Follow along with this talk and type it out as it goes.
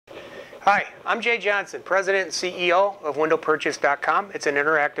Hi, I'm Jay Johnson, President and CEO of WindowPurchase.com. It's an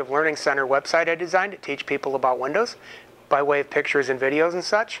interactive learning center website I designed to teach people about Windows by way of pictures and videos and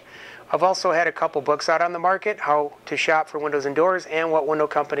such. I've also had a couple books out on the market, How to Shop for Windows and Doors and What Window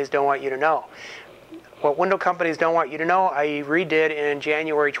Companies Don't Want You to Know. What Window Companies Don't Want You to Know, I redid in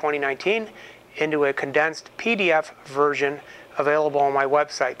January 2019 into a condensed PDF version available on my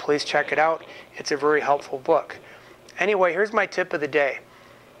website. Please check it out. It's a very helpful book. Anyway, here's my tip of the day.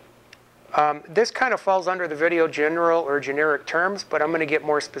 This kind of falls under the video general or generic terms, but I'm going to get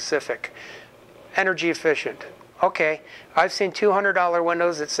more specific. Energy efficient. Okay, I've seen $200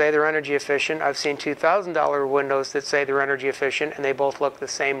 windows that say they're energy efficient. I've seen $2,000 windows that say they're energy efficient, and they both look the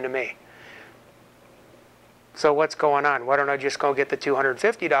same to me. So what's going on? Why don't I just go get the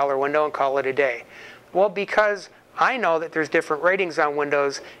 $250 window and call it a day? Well, because I know that there's different ratings on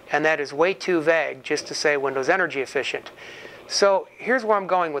Windows, and that is way too vague just to say Windows energy efficient. So here's where I'm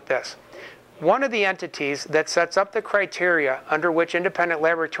going with this. One of the entities that sets up the criteria under which independent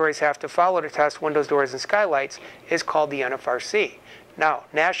laboratories have to follow to test windows, doors, and skylights is called the NFRC. Now,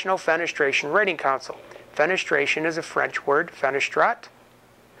 National Fenestration Rating Council. Fenestration is a French word, fenestrat,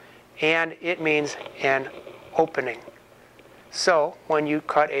 and it means an opening. So, when you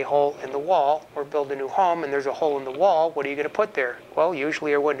cut a hole in the wall or build a new home and there's a hole in the wall, what are you going to put there? Well,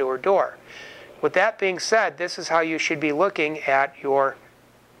 usually a window or door. With that being said, this is how you should be looking at your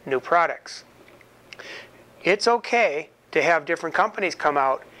new products. It's okay to have different companies come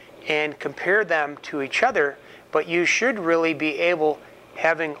out and compare them to each other, but you should really be able,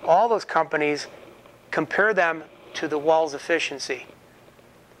 having all those companies, compare them to the wall's efficiency.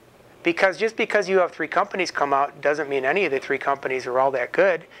 Because just because you have 3 companies come out doesn't mean any of the 3 companies are all that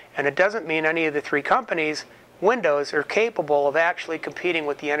good, and it doesn't mean any of the 3 companies' windows are capable of actually competing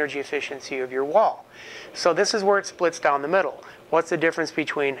with the energy efficiency of your wall. So this is where it splits down the middle. What's the difference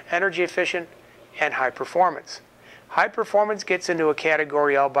between energy efficient and high performance? High performance gets into a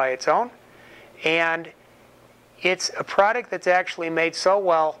category all by its own, and it's a product that's actually made so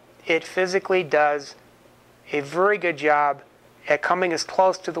well it physically does a very good job at coming as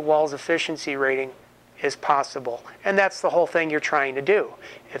close to the wall's efficiency rating as possible. And that's the whole thing you're trying to do.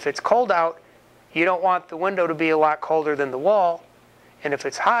 If it's cold out, you don't want the window to be a lot colder than the wall, and if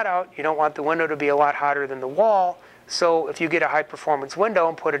it's hot out, you don't want the window to be a lot hotter than the wall. So if you get a high performance window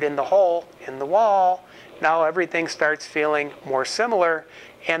and put it in the hole in the wall, now everything starts feeling more similar,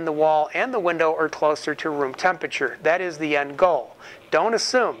 and the wall and the window are closer to room temperature. That is the end goal. Don't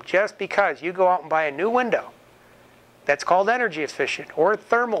assume just because you go out and buy a new window that's called energy efficient or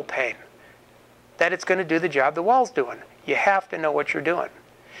thermal pane that it's going to do the job the wall's doing. You have to know what you're doing.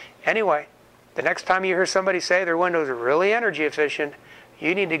 Anyway, the next time you hear somebody say their windows are really energy efficient,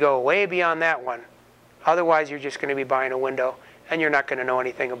 you need to go way beyond that one. Otherwise, you're just going to be buying a window and you're not going to know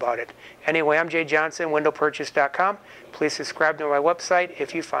anything about it. Anyway, I'm Jay Johnson, WindowPurchase.com. Please subscribe to my website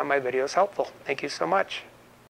if you find my videos helpful. Thank you so much.